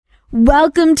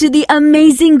Welcome to the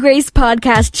Amazing Grace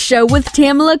Podcast Show with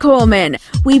Tamala Coleman.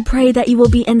 We pray that you will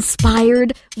be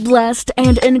inspired, blessed,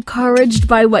 and encouraged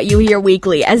by what you hear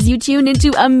weekly as you tune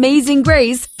into Amazing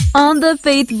Grace on the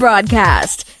Faith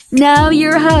Broadcast. Now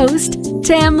your host,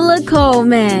 Tamala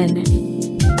Coleman.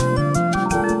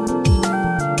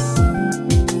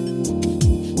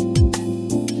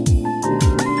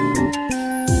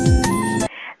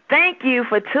 Thank you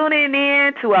for tuning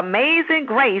in to Amazing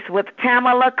Grace with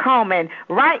Tamala Coleman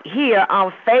right here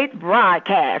on Faith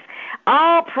Broadcast.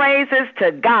 All praises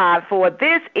to God, for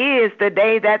this is the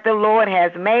day that the Lord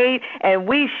has made, and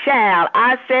we shall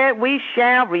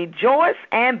rejoice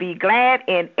and be glad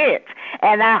in it.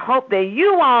 And I hope that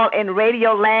you all in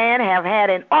Radio Land have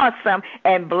had an awesome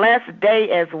and blessed day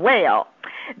as well.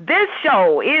 This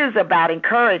show is about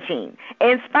encouraging,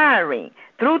 inspiring,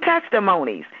 through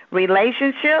testimonies,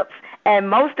 relationships, and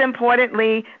most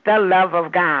importantly, the love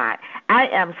of God. I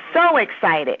am so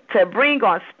excited to bring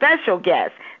on special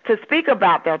guests to speak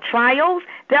about their trials,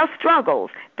 their struggles,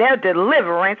 their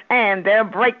deliverance, and their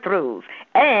breakthroughs,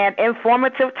 and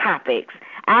informative topics.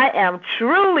 I am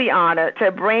truly honored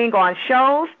to bring on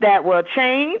shows that will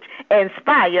change,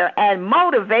 inspire, and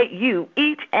motivate you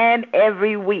each and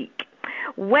every week.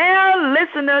 Well,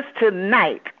 listeners,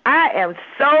 tonight, I am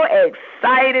so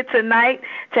excited tonight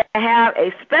to have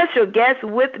a special guest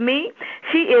with me.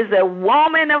 She is a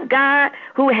woman of God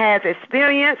who has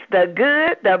experienced the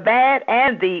good, the bad,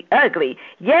 and the ugly,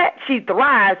 yet she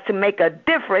thrives to make a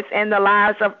difference in the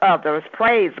lives of others.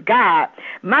 Praise God.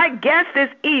 My guest this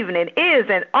evening is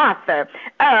an author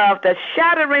of The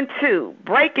Shattering 2,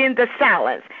 Breaking the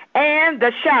Silence, and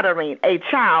The Shattering, A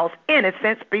Child's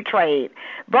Innocence Betrayed.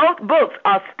 Both books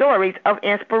are stories of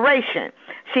inspiration.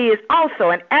 She is also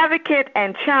an advocate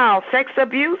and child sex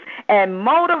abuse and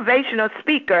motivational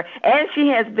speaker, and she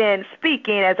has been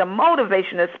speaking as a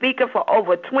motivational speaker for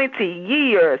over 20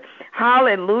 years.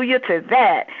 Hallelujah to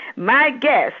that. My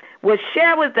guest will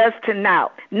share with us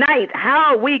tonight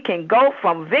how we can go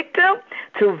from victim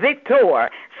to victor.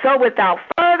 So without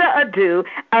further ado,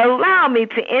 allow me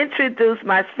to introduce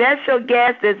my special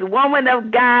guest, this woman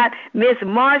of God, Miss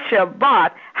Marsha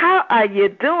Barth. How are you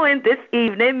doing this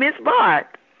evening, Miss Barth?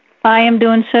 I am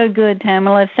doing so good,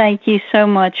 Tamala. Thank you so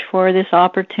much for this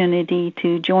opportunity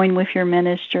to join with your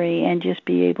ministry and just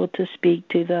be able to speak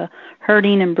to the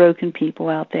hurting and broken people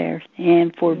out there,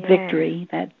 and for victory.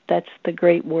 That's the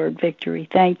great word, victory.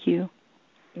 Thank you.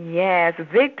 Yes,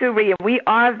 victory. We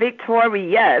are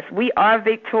victorious. We are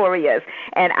victorious.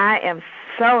 And I am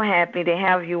so happy to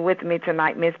have you with me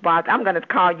tonight, Miss Barth. I'm going to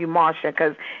call you Marsha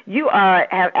because you have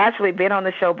actually been on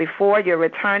the show before. You're a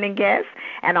returning guest,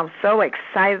 and I'm so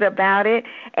excited about it.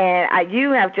 And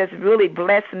you have just really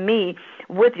blessed me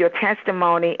with your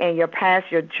testimony and your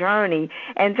journey.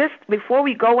 And just before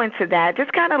we go into that,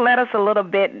 just kind of let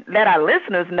our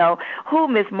listeners know who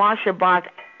Miss Marsha Barth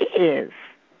is.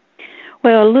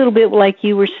 Well, a little bit like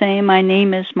you were saying, my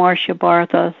name is Marsha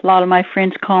Barth. A lot of my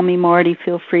friends call me Marty.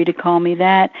 Feel free to call me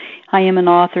that. I am an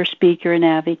author, speaker, and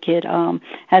advocate.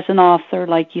 As an author,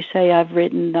 like you say, I've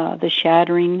written The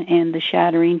Shattering and The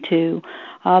Shattering 2.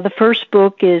 The first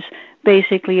book is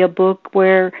basically a book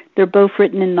where they're both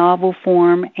written in novel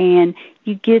form, and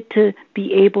you get to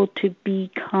be able to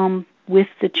become with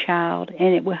the child,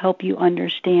 and it will help you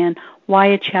understand why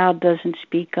a child doesn't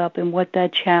speak up and what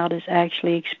that child is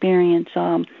actually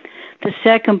experiencing. The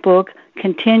second book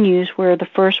continues where the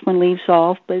first one leaves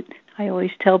off, but I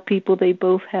always tell people they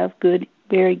both have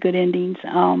very good endings.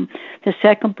 The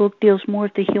second book deals more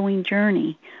with the healing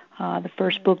journey. The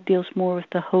first book deals more with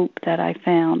the hope that I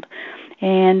found.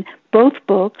 And both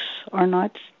books are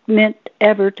not meant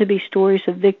ever to be stories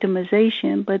of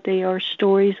victimization, but they are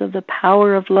stories of the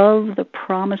power of love, the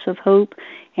promise of hope,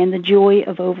 and the joy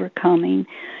of overcoming.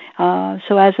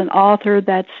 So as an author,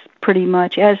 that's pretty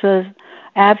much. As an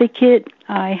advocate,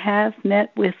 I have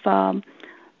met with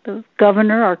the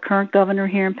governor, our current governor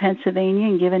here in Pennsylvania,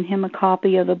 and given him a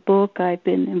copy of the book. I've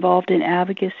been involved in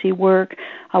advocacy work.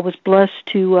 I was blessed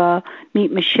to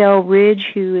meet Michelle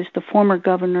Ridge, who is the former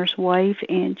governor's wife,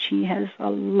 and she has a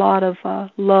lot of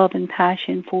love and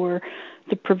passion for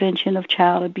the prevention of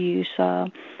child abuse.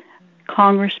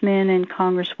 Congressmen and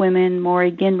congresswomen,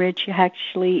 Maury Gingrich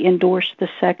actually endorsed the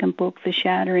second book, The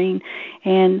Shattering,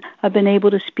 and I've been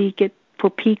able to speak for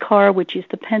PCAR, which is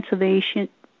the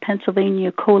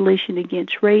Pennsylvania Coalition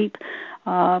Against Rape.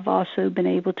 I've also been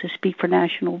able to speak for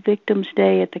National Victims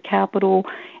Day at the Capitol,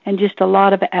 and just a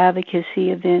lot of advocacy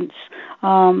events.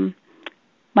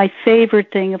 My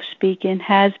favorite thing of speaking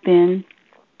has been,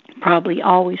 probably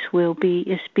always will be,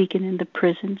 is speaking in the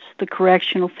prisons, the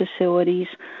correctional facilities,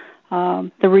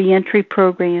 the reentry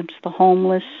programs, the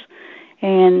homeless,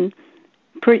 and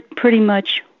pretty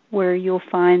much where you'll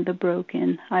find the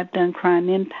broken. I've done crime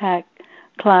impact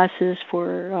classes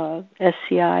for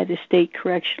SCI, the State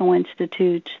Correctional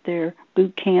Institutes, their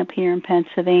boot camp here in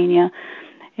Pennsylvania,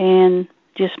 and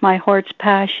just my heart's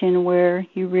passion where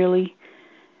you really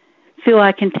feel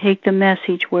I can take the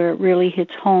message where it really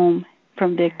hits home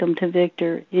from victim to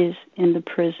victor is in the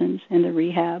prisons and the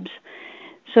rehabs.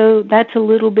 So that's a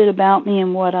little bit about me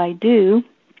and what I do.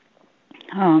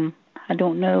 I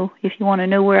don't know if you want to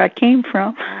know where I came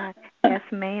from. Yes,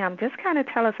 ma'am. Just kind of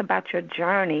tell us about your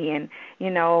journey and,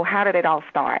 how did it all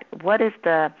start? What is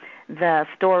the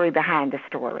story behind the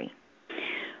story?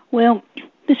 Well,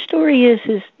 the story is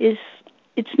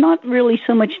it's not really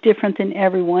so much different than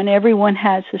everyone. Everyone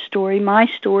has a story. My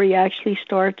story actually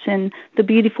starts in the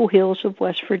beautiful hills of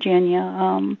West Virginia.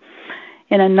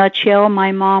 In a nutshell,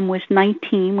 my mom was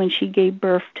 19 when she gave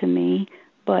birth to me,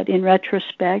 but in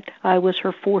retrospect, I was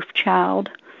her fourth child.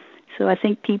 So I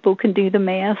think people can do the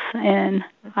math, and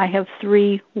I have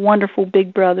 3 wonderful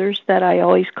big brothers that I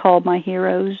always called my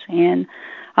heroes, and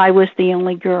I was the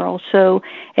only girl. So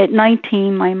at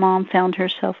 19, my mom found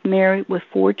herself married with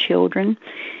 4 children.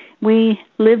 We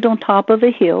lived on top of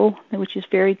a hill, which is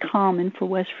very common for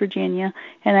West Virginia,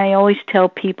 and I always tell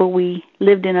people we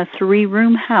lived in a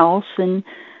 3-room house, and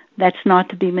that's not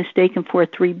to be mistaken for a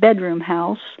 3-bedroom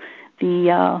house.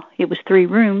 It was 3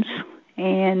 rooms,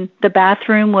 and the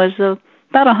bathroom was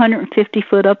about 150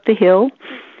 foot up the hill,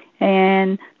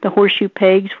 and the horseshoe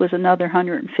pegs was another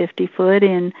 150 foot,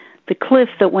 and the cliff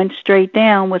that went straight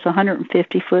down was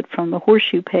 150 foot from the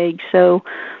horseshoe peg. So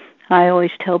I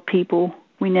always tell people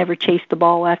we never chased the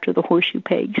ball after the horseshoe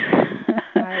pegs.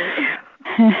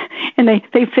 Right. And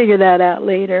they figure that out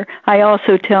later. I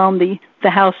also tell them the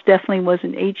house definitely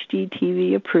wasn't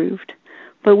HGTV approved,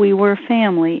 but we were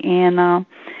family. And a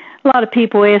lot of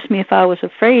people asked me if I was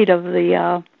afraid of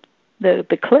the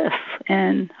cliff,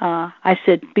 and I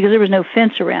said because there was no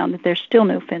fence around it. There's still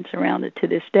no fence around it to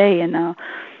this day, and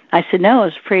I said, no, I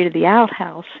was afraid of the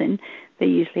outhouse, and they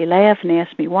usually laugh and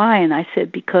ask me why, and I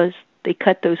said, because they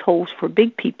cut those holes for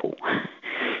big people.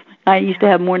 I used to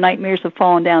have more nightmares of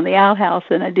falling down the outhouse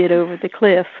than I did over the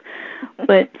cliff.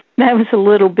 But that was a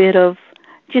little bit of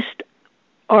just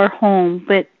our home,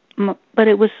 but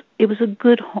it was a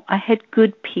good home. I had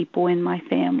good people in my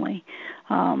family.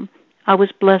 I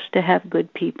was blessed to have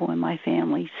good people in my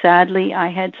family. Sadly, I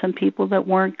had some people that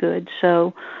weren't good,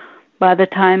 so by the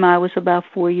time I was about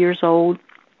 4 years old,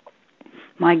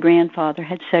 my grandfather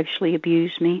had sexually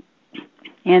abused me.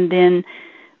 And then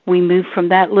we moved from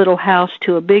that little house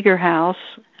to a bigger house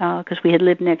because we had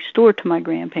lived next door to my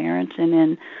grandparents. And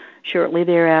then shortly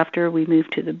thereafter, we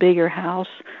moved to the bigger house.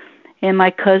 And my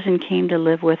cousin came to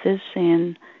live with us,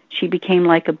 and she became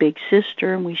like a big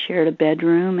sister, and we shared a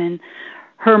bedroom. And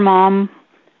her mom,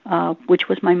 which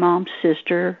was my mom's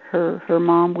sister, her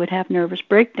mom would have nervous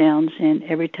breakdowns, and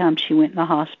every time she went in the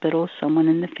hospital, someone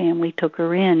in the family took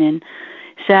her in, and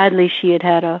sadly she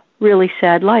had a really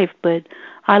sad life, but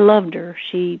I loved her.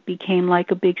 She became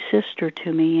like a big sister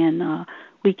to me, and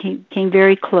we came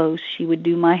very close. She would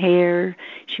do my hair.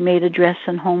 She made a dress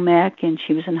in home ec, and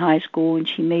she was in high school, and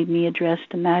she made me a dress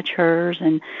to match hers,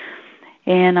 and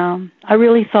I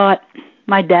really thought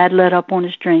my dad let up on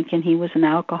his drink, and he was an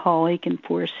alcoholic, and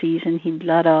for a season he'd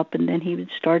let up, and then he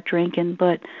would start drinking.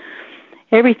 But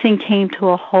everything came to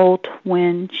a halt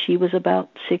when she was about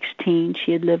 16.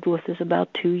 She had lived with us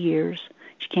about 2 years.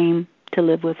 She came to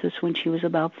live with us when she was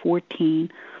about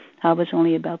 14. I was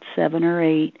only about 7 or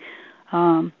 8.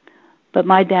 But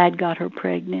my dad got her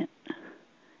pregnant.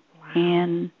 Wow.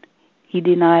 And he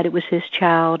denied it was his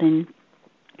child, and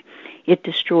it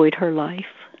destroyed her life.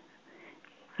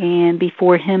 And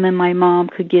before him and my mom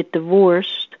could get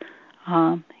divorced,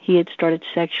 he had started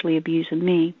sexually abusing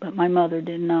me, but my mother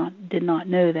did not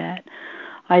know that.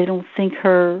 I don't think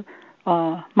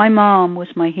my mom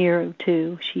was my hero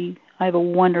too. I have a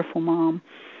wonderful mom.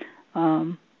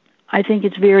 I think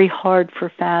it's very hard for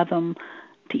Fathom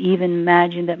to even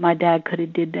imagine that my dad could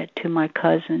have did that to my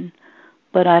cousin,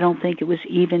 but I don't think it was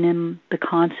even in the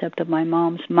concept of my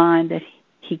mom's mind that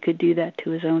he could do that to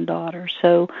his own daughter.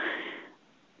 So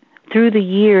through the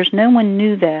years, no one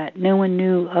knew that. No one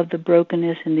knew of the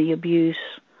brokenness and the abuse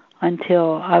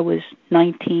until I was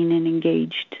 19 and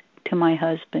engaged to my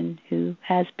husband, who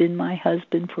has been my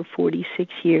husband for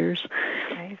 46 years.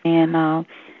 Nice. And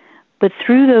but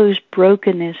through the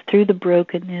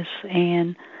brokenness,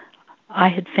 and I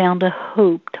had found a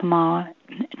hope, Tamala,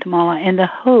 and the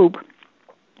hope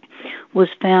was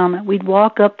found. We'd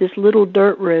walk up this little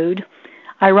dirt road.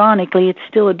 ironically, it's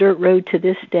still a dirt road to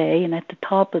this day, and at the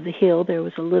top of the hill there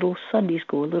was a little Sunday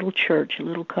school, a little church, a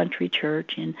little country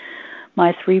church, and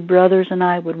my 3 brothers and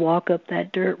I would walk up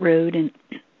that dirt road, and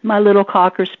my little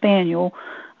Cocker Spaniel,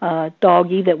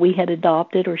 doggie that we had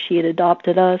adopted, or she had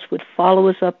adopted us, would follow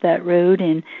us up that road,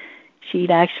 and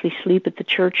she'd actually sleep at the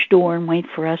church door and wait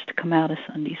for us to come out of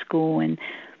Sunday school. And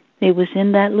it was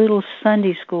in that little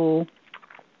Sunday school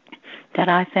that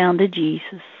I found a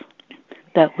Jesus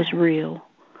that was real.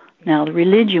 Now, the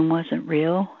religion wasn't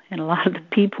real, and a lot of the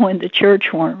people in the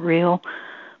church weren't real,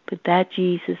 but that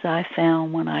Jesus I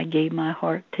found when I gave my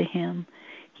heart to him,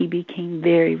 he became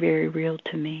very, very real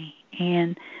to me.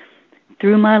 And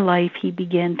through my life, he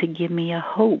began to give me a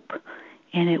hope,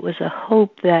 and it was a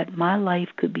hope that my life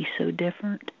could be so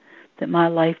different, that my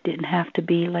life didn't have to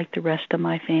be like the rest of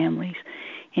my family's.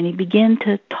 And he began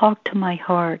to talk to my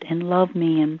heart and love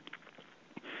me and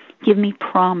give me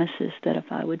promises that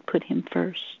if I would put him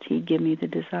first, he'd give me the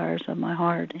desires of my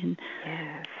heart.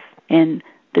 And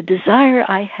the desire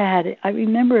I had, I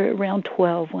remember around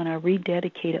 12 when I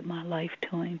rededicated my life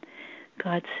to him,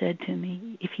 God said to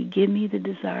me, if you give me the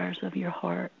desires of your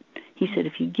heart, he said,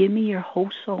 if you give me your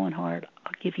whole soul and heart,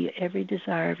 I'll give you every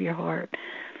desire of your heart.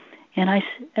 And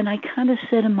I kind of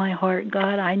said in my heart,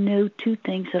 God, I know 2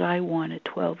 things that I want at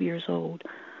 12 years old.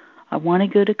 I want to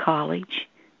go to college,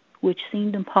 which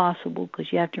seemed impossible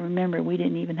because you have to remember we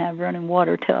didn't even have running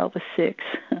water till I was 6.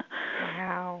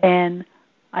 Wow. And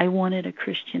I wanted a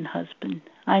Christian husband.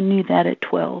 I knew that at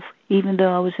 12, even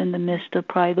though I was in the midst of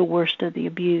probably the worst of the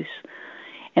abuse.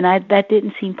 And that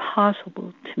didn't seem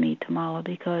possible to me, Tamala,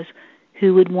 because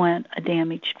who would want a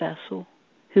damaged vessel?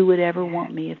 Who would ever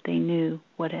want me if they knew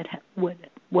what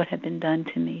had been done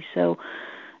to me? So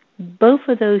both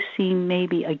of those seem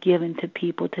maybe a given to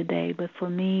people today, but for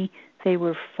me, they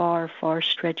were far, far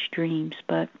stretched dreams.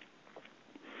 But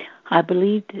I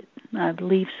believed it. I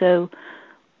believed so.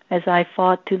 As I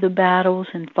fought through the battles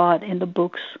and fought in the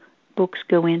books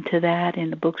go into that,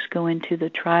 and the books go into the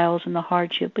trials and the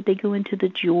hardship, but they go into the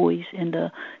joys and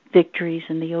the victories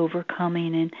and the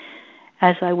overcoming. And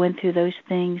as I went through those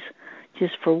things,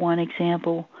 just for one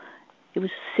example, it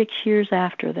was 6 years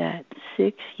after that,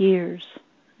 6 years.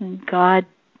 And God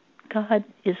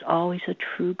is always a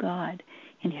true God,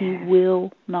 and he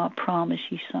will not promise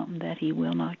you something that he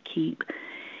will not keep.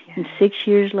 And 6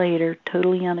 years later,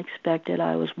 totally unexpected,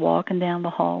 I was walking down the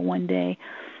hall one day,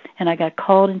 and I got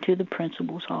called into the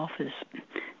principal's office.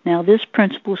 Now, this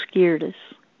principal scared us,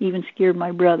 even scared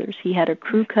my brothers. He had a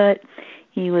crew cut.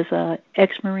 He was an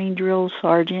ex-Marine drill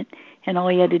sergeant, and all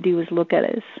he had to do was look at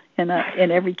us. And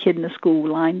every kid in the school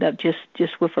lined up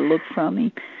just with a look from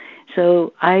him.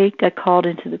 So I got called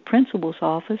into the principal's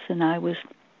office, and I was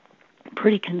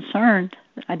pretty concerned.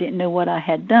 I didn't know what I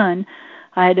had done.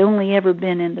 I had only ever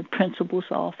been in the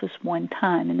principal's office one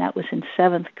time, and that was in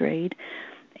 7th grade.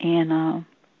 And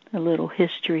a little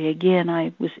history again,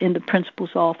 I was in the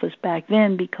principal's office back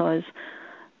then because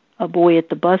a boy at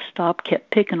the bus stop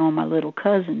kept picking on my little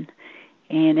cousin.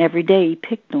 And every day he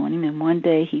picked on him, and one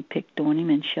day he picked on him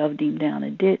and shoved him down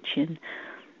a ditch. And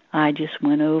I just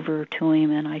went over to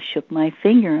him and I shook my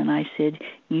finger and I said,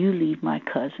 you leave my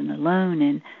cousin alone.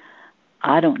 And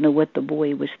I don't know what the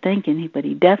boy was thinking, but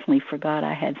he definitely forgot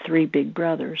I had 3 big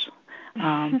brothers.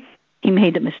 He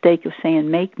made the mistake of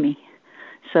saying, make me.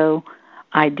 So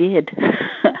I did.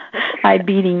 I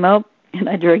beat him up, and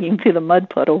I dragged him to the mud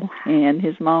puddle, and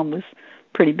his mom was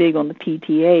pretty big on the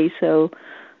PTA, so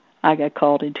I got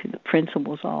called into the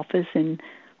principal's office, and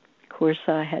of course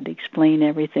I had to explain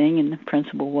everything, and the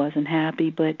principal wasn't happy,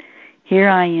 but here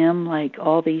I am, like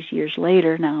all these years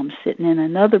later, now I'm sitting in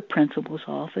another principal's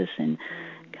office and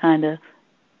kind of,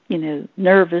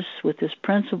 nervous with this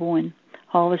principal, and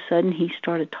all of a sudden he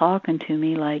started talking to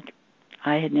me like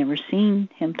I had never seen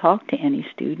him talk to any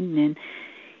student. And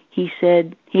he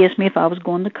asked me if I was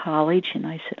going to college, and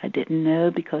I said I didn't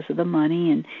know because of the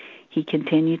money, and he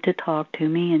continued to talk to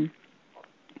me, and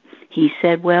he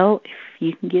said, well, if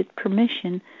you can get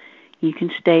permission, you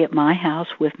can stay at my house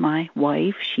with my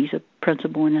wife. She's a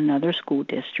principal in another school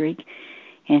district.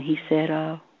 And he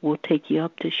said, we'll take you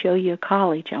up to show you a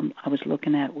college I was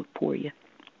looking at for you.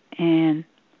 And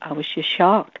I was just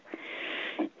shocked.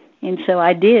 And so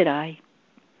I did.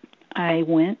 I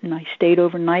went and I stayed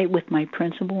overnight with my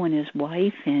principal and his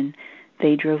wife, and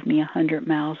they drove me 100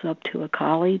 miles up to a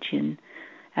college. And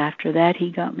after that,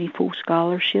 he got me full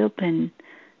scholarship, and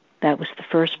that was the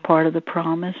first part of the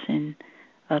promise. And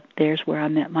up there's where I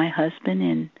met my husband,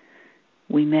 and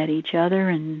we met each other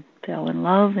and fell in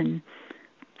love, and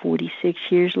 46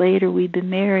 years later we've been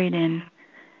married, and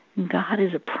God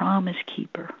is a promise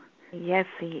keeper. Yes,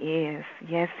 he is.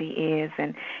 Yes, he is.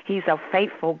 And he's a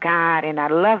faithful God. And I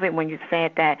love it when you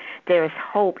said that there is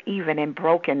hope even in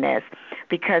brokenness,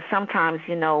 because sometimes,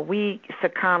 we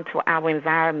succumb to our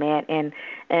environment,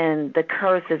 and the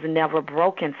curse is never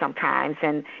broken sometimes.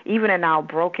 And even in our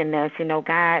brokenness,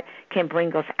 God can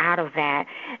bring us out of that.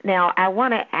 Now, I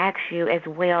want to ask you as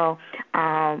well,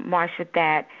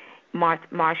 Marsha,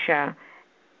 Marsha,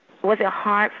 was it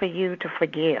hard for you to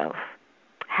forgive?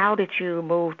 How did you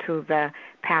move to the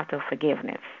path of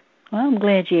forgiveness? Well, I'm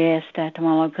glad you asked that,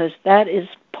 Tamala, because that is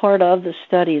part of the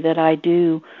study that I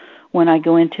do when I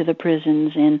go into the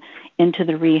prisons and into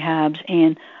the rehabs,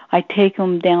 and I take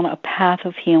them down a path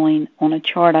of healing on a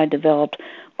chart I developed,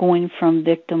 going from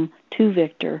victim to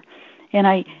victor. And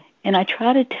I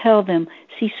try to tell them,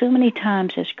 see, so many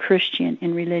times as Christian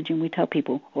in religion, we tell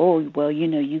people, oh, well,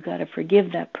 you got to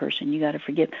forgive that person. You got to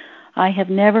forgive. I have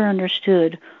never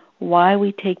understood why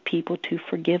we take people to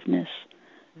forgiveness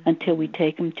until we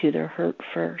take them to their hurt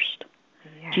first.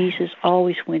 Yes. Jesus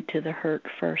always went to the hurt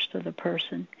first of the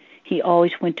person. He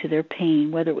always went to their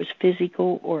pain, whether it was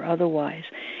physical or otherwise.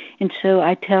 And so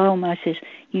I tell them, I says,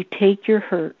 you take your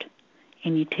hurt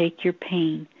and you take your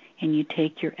pain and you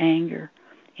take your anger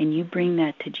and you bring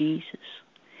that to Jesus.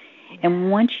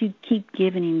 And once you keep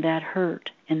giving him that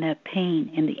hurt and that pain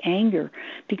and the anger,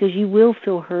 because you will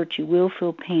feel hurt, you will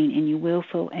feel pain, and you will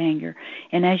feel anger.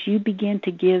 And as you begin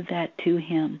to give that to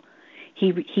him,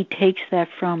 he takes that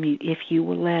from you if you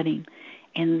will let him.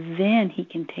 And then he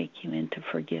can take you into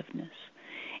forgiveness.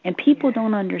 And people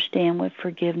don't understand what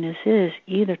forgiveness is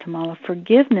either, Tamala.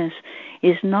 Forgiveness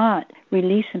is not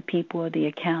releasing people of the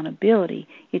accountability.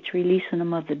 It's releasing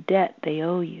them of the debt they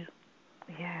owe you.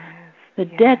 Yes. The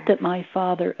debt that my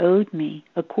father owed me,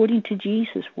 according to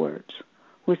Jesus' words,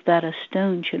 was that a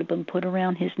stone should have been put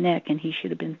around his neck and he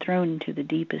should have been thrown into the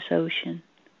deepest ocean.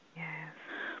 Yes.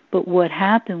 But what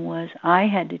happened was I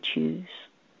had to choose.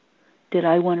 Did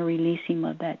I want to release him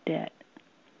of that debt?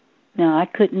 Now, I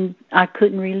couldn't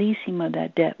release him of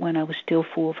that debt when I was still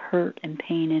full of hurt and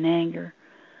pain and anger.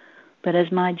 But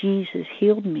as my Jesus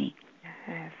healed me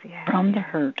from the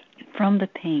hurt, from the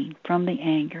pain, from the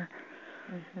anger,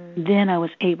 then I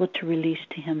was able to release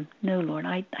to him, no, Lord,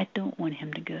 I don't want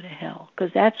him to go to hell,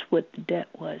 because that's what the debt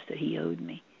was that he owed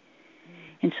me.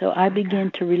 And so I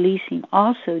began to release him.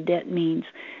 Also, debt means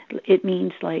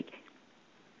like,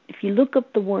 if you look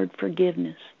up the word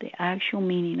forgiveness, the actual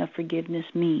meaning of forgiveness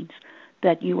means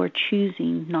that you are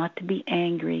choosing not to be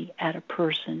angry at a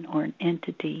person or an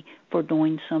entity for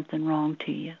doing something wrong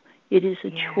to you. It is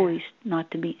a choice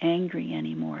not to be angry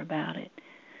anymore about it.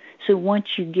 So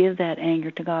once you give that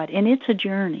anger to God, and it's a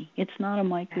journey, it's not a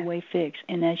microwave fix,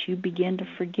 and as you begin to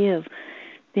forgive,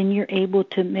 then you're able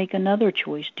to make another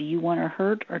choice. Do you want to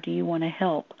hurt or do you want to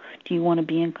help? Do you want to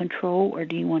be in control or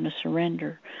do you want to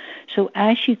surrender? So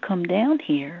as you come down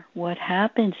here, what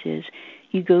happens is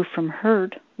you go from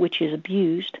hurt, which is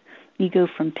abused, you go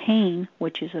from pain,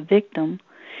 which is a victim,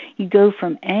 you go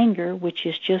from anger, which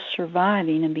is just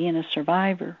surviving and being a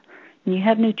survivor, and you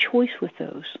have no choice with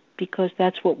those, because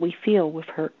that's what we feel with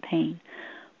hurt, pain.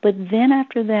 But then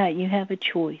after that, you have a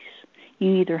choice.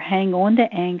 You either hang on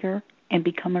to anger and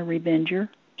become a revenger,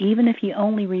 even if you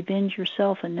only revenge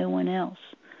yourself and no one else.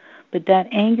 But that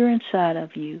anger inside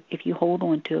of you, if you hold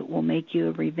on to it, will make you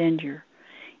a revenger.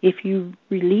 If you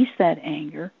release that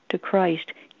anger to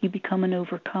Christ, you become an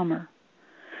overcomer.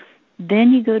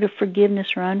 Then you go to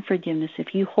forgiveness or unforgiveness.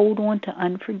 If you hold on to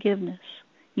unforgiveness,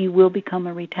 you will become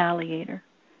a retaliator.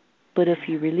 But if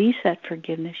you release that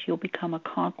forgiveness, you'll become a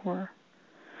conqueror.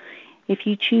 If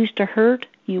you choose to hurt,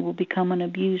 you will become an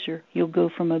abuser. You'll go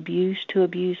from abuse to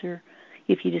abuser.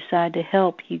 If you decide to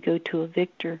help, you go to a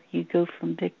victor. You go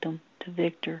from victim to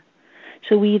victor.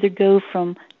 So we either go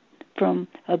from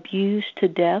abuse to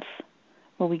death,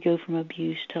 or we go from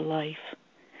abuse to life.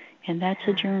 And that's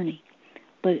a journey.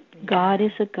 But God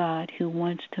is a God who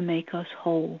wants to make us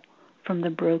whole from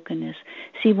the brokenness.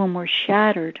 See, when we're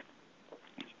shattered,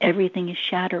 everything is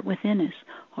shattered within us.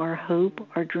 Our hope,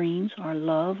 our dreams, our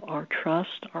love, our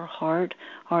trust, our heart,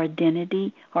 our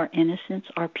identity, our innocence,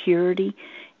 our purity,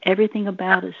 everything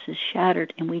about us is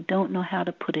shattered, and we don't know how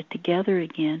to put it together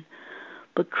again.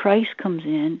 But Christ comes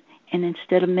in, and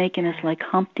instead of making us like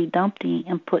Humpty Dumpty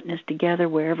and putting us together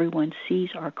where everyone sees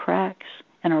our cracks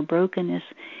and our brokenness,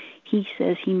 he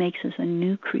says he makes us a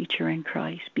new creature in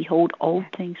Christ. Behold, old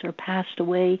things are passed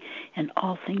away, and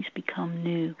all things become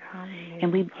new.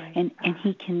 And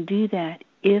he can do that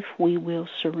if we will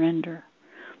surrender.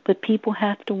 But people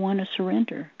have to want to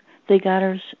surrender. They got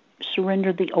to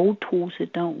surrender the old tools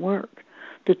that don't work,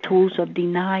 the tools of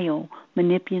denial,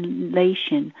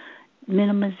 manipulation,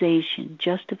 minimization,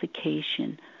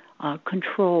 justification,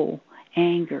 control,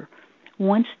 anger.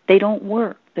 Once they don't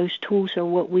work, those tools are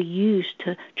what we use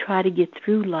to try to get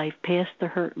through life, past the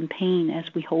hurt and pain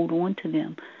as we hold on to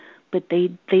them. But they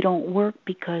don't work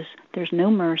because there's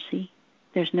no mercy,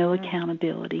 there's no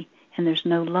accountability, and there's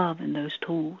no love in those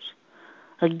tools.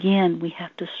 Again, we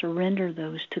have to surrender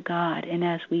those to God. And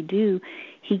as we do,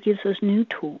 He gives us new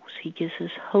tools. He gives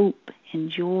us hope and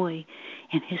joy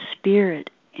and His Spirit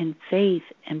and faith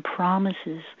and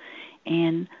promises.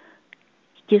 And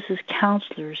He gives us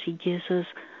counselors. He gives us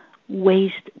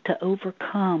ways to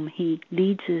overcome. He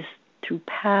leads us through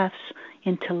paths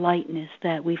into lightness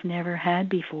that we've never had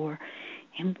before.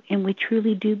 And we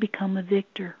truly do become a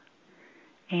victor.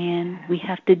 And we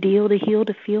have to deal to heal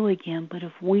to feel again. But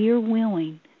if we are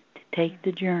willing to take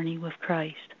the journey with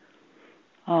Christ,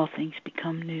 all things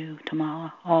become new,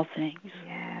 Tamala, all things.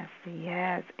 Yes,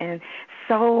 yes. And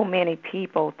so many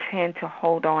people tend to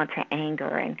hold on to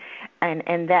anger, and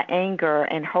that anger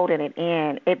and holding it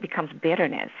in, it becomes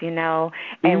bitterness, you know.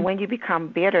 And when you become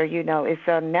bitter, you know, it's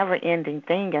a never-ending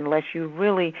thing unless you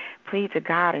really plead to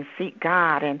God and seek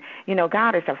God. And, you know,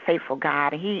 God is a faithful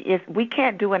God. We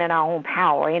can't do it in our own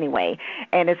power anyway.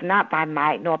 And it's not by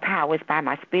might nor power, it's by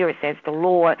my spirit, says the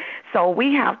Lord. So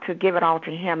we have to give it all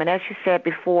to Him. And as you said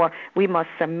before, we must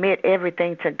submit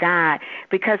everything to God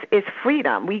because it's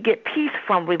freedom. We get peace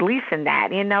from releasing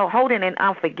that. You know, holding in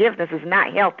unforgiveness is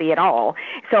not healthy at all.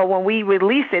 So when we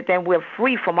release it, then we're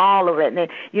free from all of it. And then,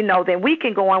 you know, then we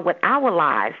can go on with our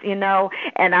lives, you know.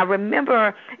 And I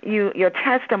remember your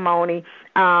testimony,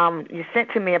 you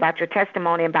sent to me about your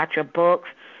testimony about your books,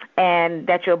 and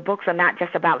that your books are not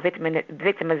just about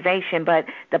victimization, but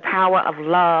the power of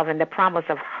love and the promise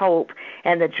of hope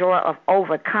and the joy of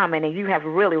overcoming. And you have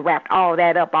really wrapped all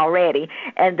that up already.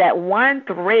 And that one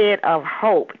thread of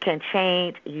hope can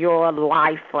change your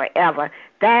life forever.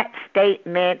 That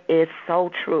statement is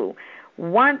so true.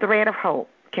 One thread of hope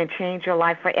can change your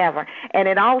life forever. And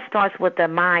it all starts with the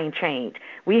mind change.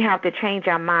 We have to change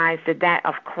our minds to that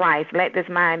of Christ. Let this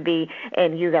mind be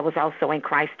in you that was also in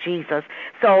Christ Jesus.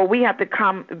 So we have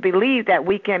to believe that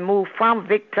we can move from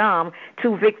victim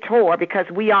to victor because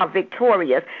we are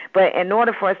victorious. But in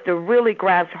order for us to really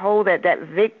grasp hold of that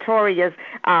victorious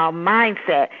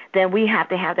mindset, then we have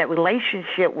to have that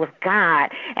relationship with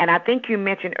God. And I think you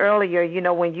mentioned earlier, you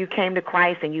know, when you came to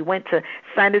Christ and you went to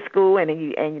Sunday school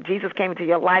and Jesus came into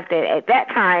your life, that at that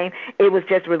time it was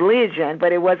just religion,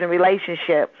 but it wasn't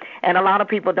relationship. And a lot of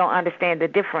people don't understand the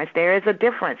difference. There is a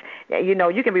difference. You know,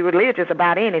 you can be religious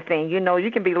about anything. You know,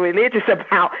 you can be religious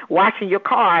about washing your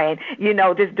car and, you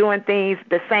know, just doing things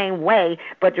the same way.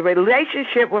 But the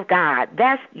relationship with God,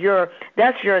 that's your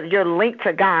link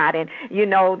to God. And, you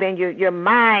know, then your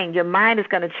mind is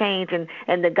going to change,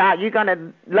 and the God, you're going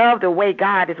to love the way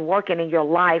God is working in your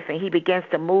life, and He begins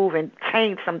to move and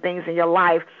change some things in your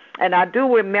life. And I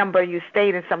do remember you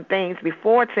stating some things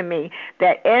before to me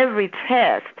that every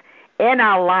test in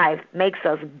our life makes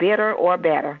us bitter or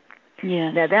better.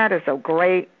 Yes. Now, that is a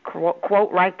great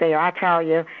quote right there. I tell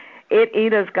you, it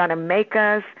either is going to make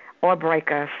us or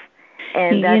break us.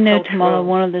 And that's, you know, so Tamala, true.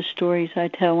 one of the stories I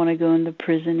tell when I go into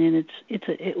prison, and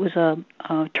it was a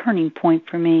turning point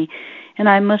for me. And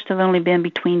I must have only been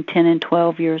between 10 and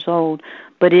 12 years old,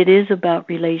 but it is about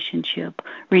relationship.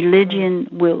 Religion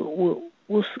will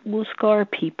scar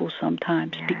people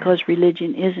sometimes because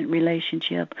religion isn't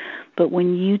relationship. But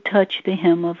when you touch the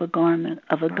hem of a garment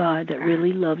of a God that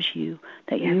really loves you,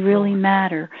 that you really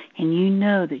matter, and you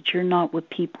know that you're not what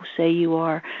people say you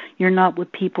are, you're not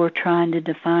what people are trying to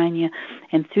define you.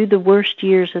 And through the worst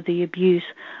years of the abuse,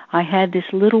 I had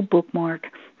this little bookmark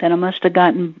that I must have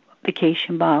gotten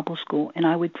Vacation Bible School, and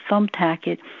I would thumbtack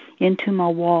it into my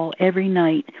wall every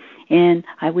night, and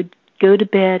I would go to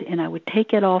bed and I would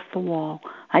take it off the wall.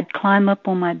 I'd climb up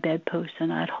on my bedpost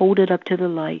and I'd hold it up to the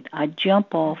light. I'd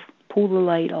jump off, pull the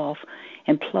light off,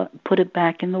 and put it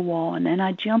back in the wall. And then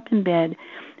I'd jump in bed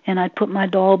and I'd put my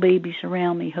doll babies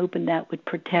around me, hoping that would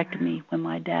protect me when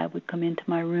my dad would come into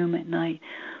my room at night.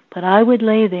 But I would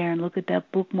lay there and look at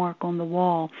that bookmark on the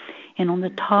wall. And on the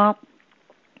top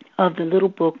of the little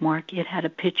bookmark, it had a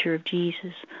picture of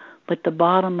Jesus. But the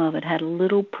bottom of it had a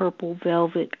little purple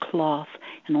velvet cloth,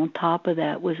 and on top of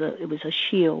that was a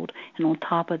shield, and on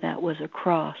top of that was a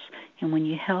cross. And when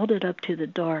you held it up to the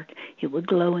dark, it would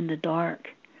glow in the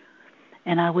dark.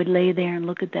 And I would lay there and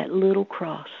look at that little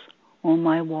cross on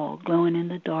my wall, glowing in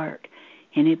the dark,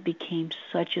 and it became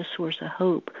such a source of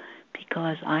hope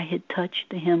because I had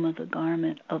touched the hem of the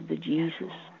garment of the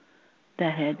Jesus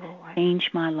that had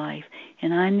changed my life.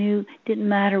 And I knew it didn't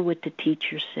matter what the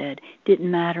teacher said,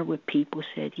 didn't matter what people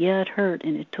said. Yeah, it hurt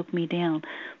and it took me down,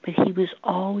 but he was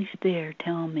always there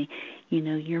telling me,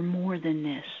 you're more than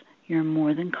this. You're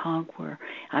more than conqueror.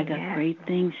 I got great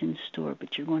things in store,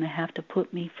 but you're going to have to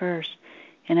put me first.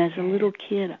 And as a little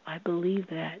kid, I believed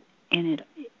that. And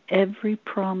every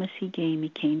promise he gave me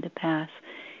came to pass.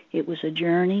 It was a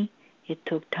journey. It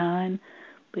took time.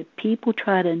 But people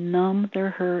try to numb their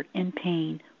hurt and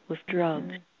pain with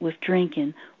drugs, with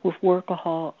drinking, with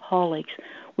workaholics,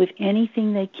 with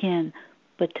anything they can,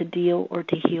 but to deal or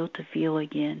to heal, to feel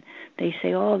again. They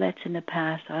say, oh, that's in the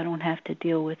past. I don't have to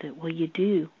deal with it. Well, you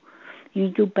do. You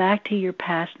go back to your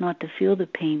past not to feel the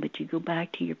pain, but you go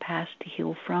back to your past to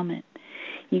heal from it.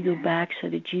 You go back so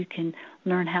that you can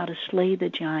learn how to slay the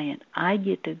giant. I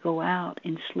get to go out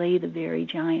and slay the very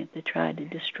giant that tried to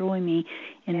destroy me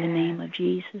in the name of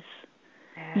Jesus.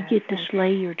 You get to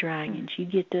slay your dragons. You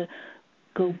get to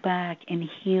go back and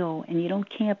heal, and you don't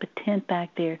camp a tent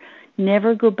back there.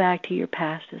 Never go back to your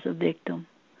past as a victim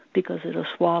because it'll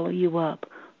swallow you up.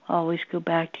 Always go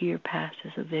back to your past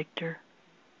as a victor.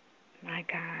 My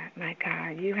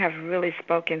God, you have really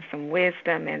spoken some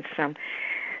wisdom and some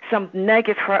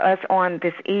nuggets for us on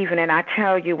this evening. I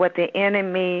tell you, what the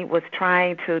enemy was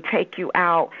trying to take you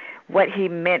out, what he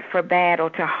meant for bad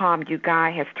or to harm you,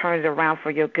 God has turned it around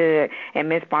for your good. And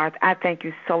Ms. Barth, I thank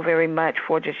you so very much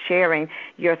for just sharing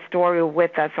your story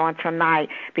with us on tonight,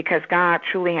 because God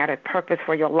truly had a purpose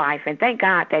for your life. And thank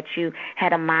God that you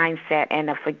had a mindset and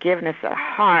a forgiveness of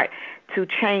heart to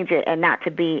change it and not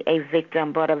to be a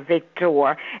victim but a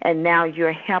victor. And now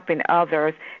you're helping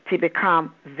others to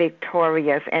become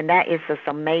victorious, and that is just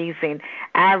amazing.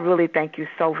 I really thank you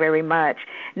so very much.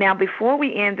 Now, before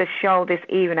we end the show this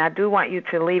evening, I do want you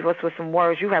to leave us with some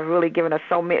words. You have really given us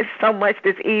so much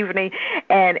this evening,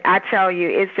 and I tell you,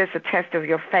 it's just a test of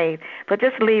your faith. But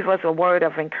just leave us a word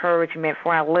of encouragement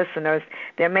for our listeners.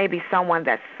 There may be someone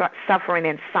that's suffering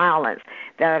in silence.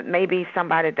 There may be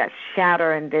somebody that's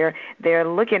shattered, and they're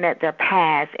looking at their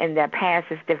past, and their past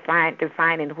is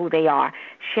defining who they are.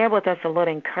 Share with us a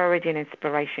little encouraging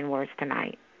inspiration words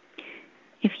tonight.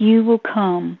 If you will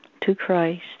come to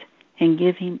Christ and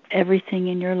give him everything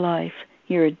in your life,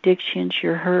 your addictions,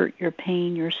 your hurt, your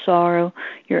pain, your sorrow,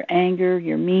 your anger,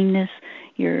 your meanness,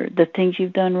 the things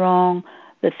you've done wrong,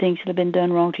 the things that have been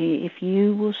done wrong to you, if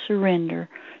you will surrender,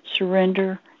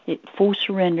 full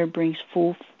surrender brings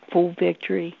full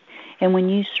victory. And when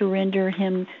you surrender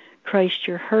him, Christ,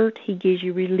 your hurt, he gives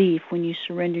you relief. When you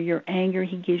surrender your anger,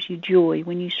 he gives you joy.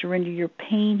 When you surrender your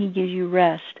pain, he gives you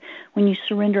rest. When you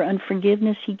surrender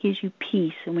unforgiveness, he gives you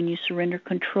peace. And when you surrender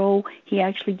control, he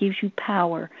actually gives you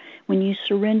power. When you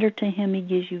surrender to him, he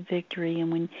gives you victory.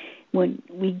 And when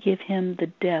we give him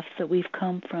the depth that we've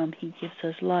come from, he gives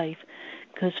us life.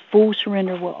 Because full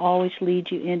surrender will always lead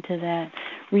you into that.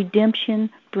 Redemption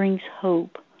brings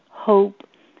hope.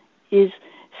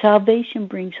 Salvation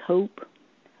brings hope.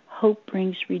 Hope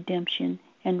brings redemption,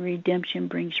 and redemption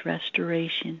brings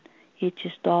restoration. It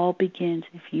just all begins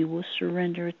if you will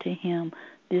surrender to him,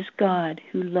 this God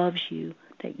who loves you,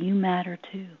 that you matter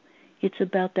to. It's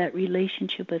about that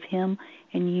relationship of him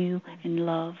and you in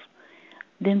love.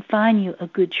 Then find you a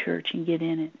good church and get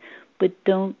in it. But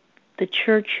the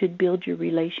church should build your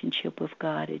relationship with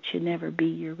God. It should never be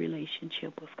your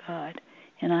relationship with God.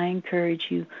 And I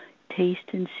encourage you, taste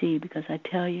and see, because I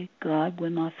tell you, God will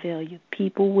not fail you.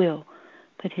 People will,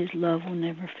 but his love will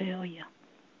never fail you.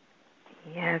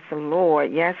 Yes,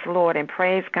 Lord. Yes, Lord. And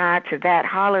praise God to that.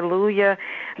 Hallelujah,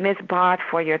 Ms. Barth,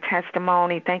 for your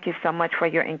testimony. Thank you so much for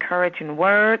your encouraging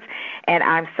words. And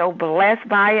I'm so blessed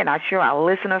by it, and I'm sure our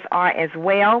listeners are as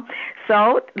well.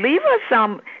 So leave us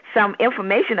some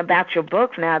information about your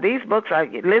books now. These books are,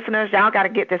 listeners, y'all got to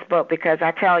get this book, because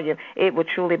I tell you, it will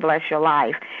truly bless your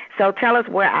life. So tell us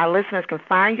where our listeners can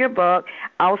find your book,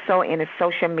 also in the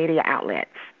social media outlets.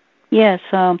 Yes,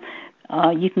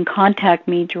 you can contact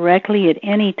me directly at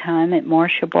any time at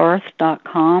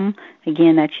MarciaBarth.com.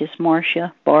 Again, that's just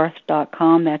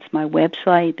MarciaBarth.com. That's my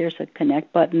website. There's a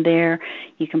connect button there.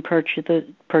 You can purchase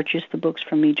the books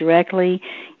from me directly.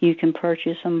 You can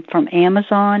purchase them from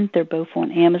Amazon. They're both on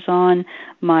Amazon.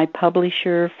 My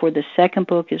publisher for the second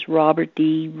book is Robert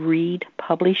D. Reed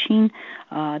Publishing.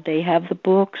 They have the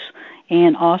books.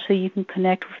 And also you can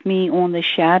connect with me on the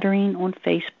Shattering on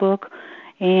Facebook.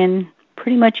 And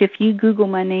pretty much if you Google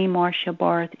my name, Marcia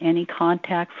Barth, any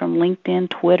contact from LinkedIn,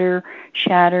 Twitter,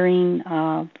 Shattering,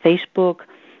 Facebook,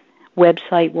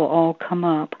 website will all come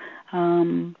up.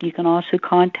 You can also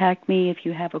contact me if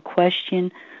you have a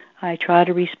question. I try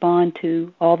to respond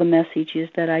to all the messages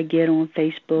that I get on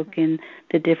Facebook and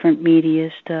the different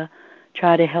medias to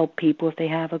try to help people if they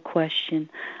have a question.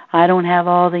 I don't have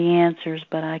all the answers,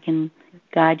 but I can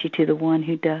guide you to the one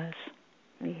who does.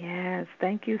 Yes,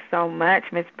 thank you so much,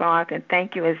 Ms. Barth, and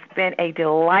thank you. It's been a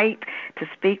delight to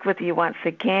speak with you once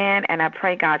again, and I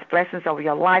pray God's blessings over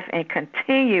your life and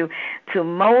continue to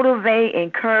motivate,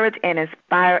 encourage, and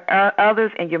inspire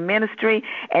others in your ministry.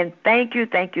 And thank you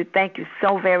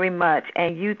so very much,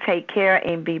 and you take care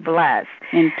and be blessed.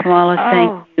 And Kamala,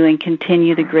 thank you, and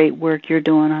continue the great work you're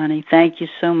doing, honey. Thank you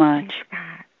so much.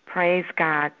 Praise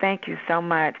God. Thank you so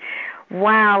much.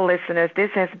 Wow, listeners,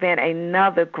 this has been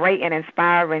another great and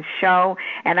inspiring show,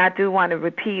 and I do want to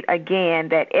repeat again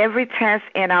that every test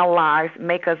in our lives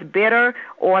make us bitter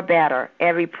or better.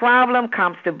 Every problem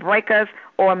comes to break us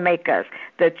or make us.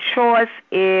 The choice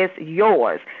is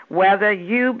yours, whether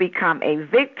you become a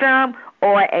victim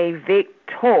or a victor.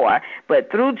 But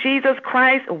through Jesus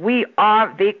Christ, we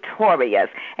are victorious.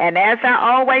 And as I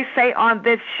always say on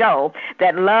this show,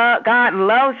 that God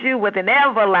loves you with an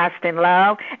everlasting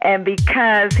love, and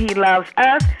because he loves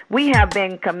us, we have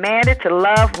been commanded to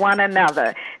love one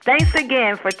another. Thanks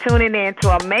again for tuning in to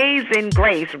Amazing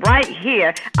Grace right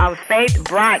here on Faith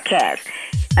Broadcast.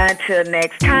 Until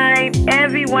next time,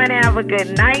 everyone have a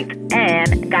good night,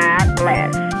 and God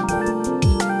bless.